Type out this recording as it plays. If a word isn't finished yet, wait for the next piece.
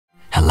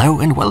Hello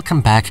and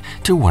welcome back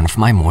to one of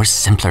my more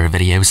simpler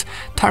videos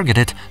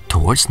targeted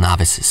towards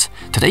novices.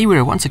 Today we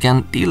are once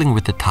again dealing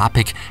with the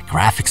topic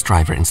graphics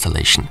driver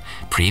installation.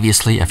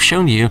 Previously I've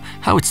shown you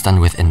how it's done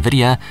with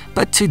NVIDIA,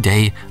 but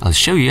today I'll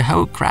show you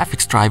how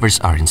graphics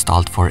drivers are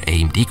installed for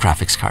AMD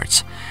graphics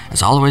cards.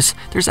 As always,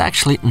 there's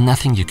actually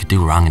nothing you could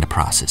do wrong in the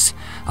process.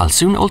 I'll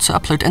soon also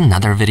upload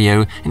another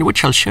video in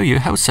which I'll show you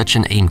how such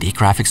an AMD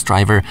graphics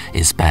driver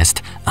is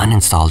best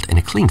uninstalled in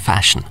a clean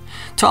fashion.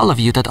 To all of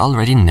you that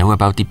already know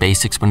about the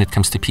basics when it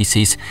comes to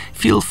PCs,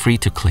 feel free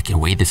to click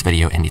away this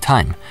video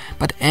anytime.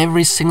 But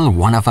every single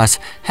one of us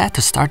had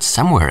to start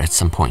somewhere at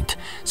some point.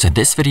 So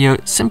this video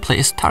simply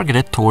is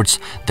targeted towards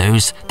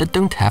those that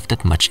don't have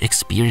that much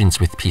experience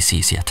with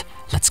PCs yet.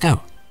 Let's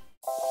go!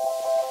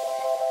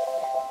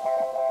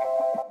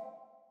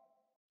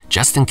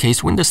 Just in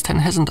case Windows 10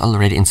 hasn't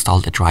already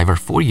installed a driver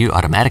for you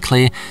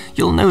automatically,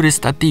 you'll notice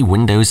that the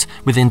windows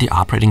within the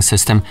operating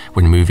system,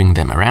 when moving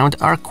them around,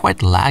 are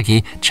quite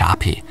laggy,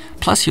 choppy.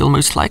 Plus, you'll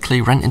most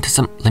likely run into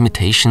some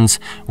limitations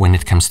when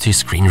it comes to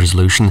screen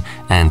resolution,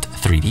 and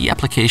 3D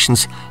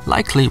applications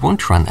likely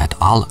won't run at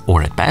all,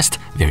 or at best,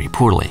 very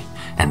poorly.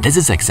 And this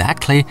is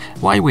exactly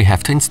why we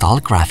have to install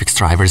graphics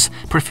drivers,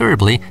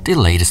 preferably the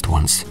latest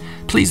ones.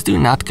 Please do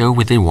not go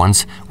with the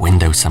ones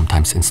Windows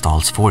sometimes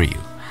installs for you.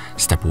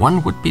 Step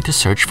 1 would be to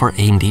search for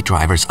AMD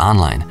drivers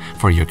online.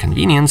 For your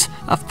convenience,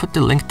 I've put the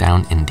link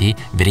down in the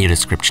video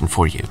description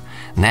for you.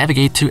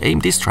 Navigate to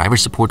AMD's driver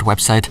support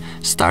website,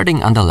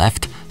 starting on the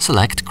left,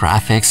 select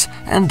graphics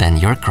and then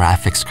your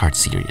graphics card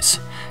series.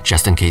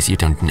 Just in case you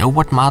don't know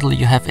what model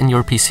you have in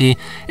your PC,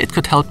 it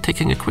could help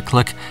taking a quick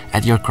look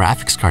at your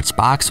graphics card's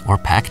box or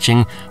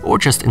packaging, or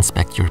just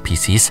inspect your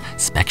PC's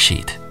spec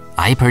sheet.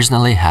 I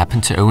personally happen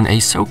to own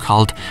a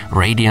so-called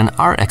Radeon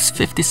RX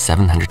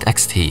 5700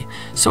 XT,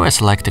 so I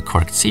select the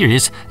correct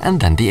series and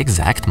then the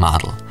exact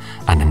model.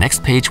 On the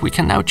next page we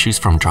can now choose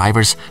from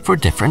drivers for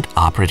different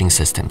operating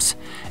systems.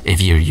 If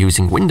you're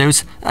using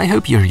Windows, I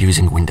hope you're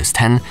using Windows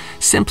 10,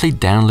 simply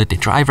download the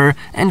driver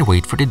and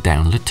wait for the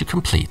download to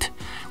complete.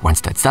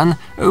 Once that's done,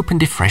 open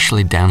the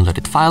freshly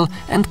downloaded file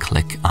and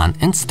click on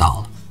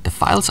Install. The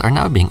files are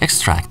now being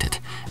extracted.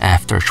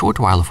 After a short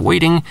while of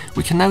waiting,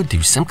 we can now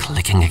do some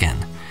clicking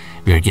again.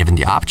 We are given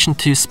the option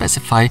to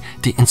specify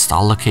the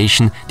install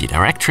location, the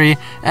directory,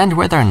 and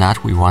whether or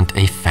not we want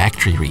a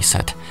factory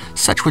reset.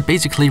 Such would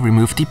basically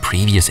remove the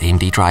previous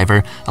AMD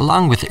driver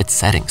along with its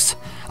settings.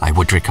 I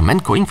would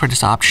recommend going for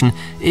this option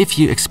if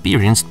you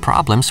experienced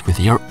problems with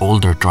your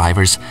older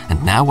drivers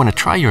and now want to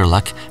try your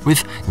luck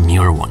with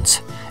newer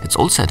ones. It's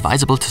also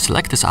advisable to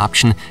select this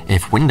option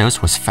if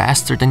Windows was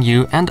faster than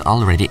you and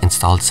already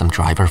installed some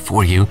driver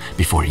for you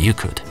before you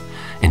could.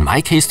 In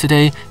my case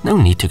today, no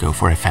need to go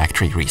for a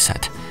factory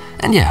reset.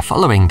 And yeah,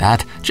 following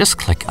that, just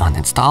click on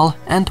Install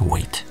and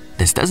wait.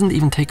 This doesn't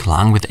even take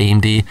long with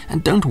AMD,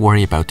 and don't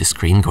worry about the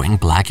screen going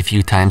black a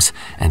few times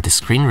and the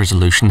screen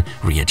resolution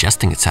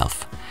readjusting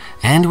itself.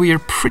 And we are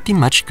pretty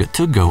much good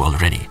to go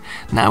already.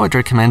 Now I'd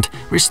recommend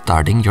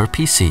restarting your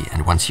PC,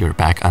 and once you're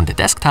back on the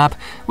desktop,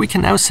 we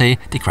can now say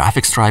the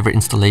graphics driver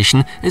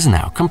installation is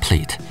now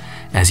complete.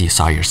 As you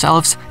saw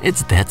yourselves,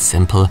 it's that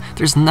simple,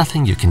 there's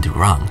nothing you can do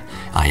wrong.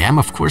 I am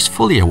of course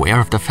fully aware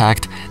of the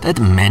fact that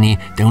many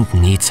don't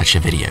need such a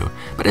video,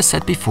 but as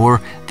said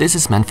before, this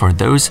is meant for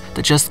those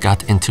that just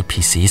got into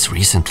PCs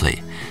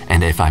recently.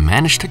 And if I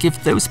manage to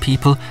give those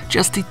people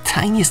just the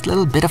tiniest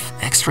little bit of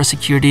extra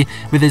security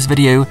with this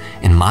video,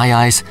 in my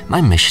eyes,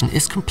 my mission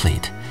is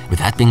complete. With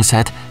that being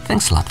said,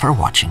 thanks a lot for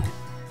watching.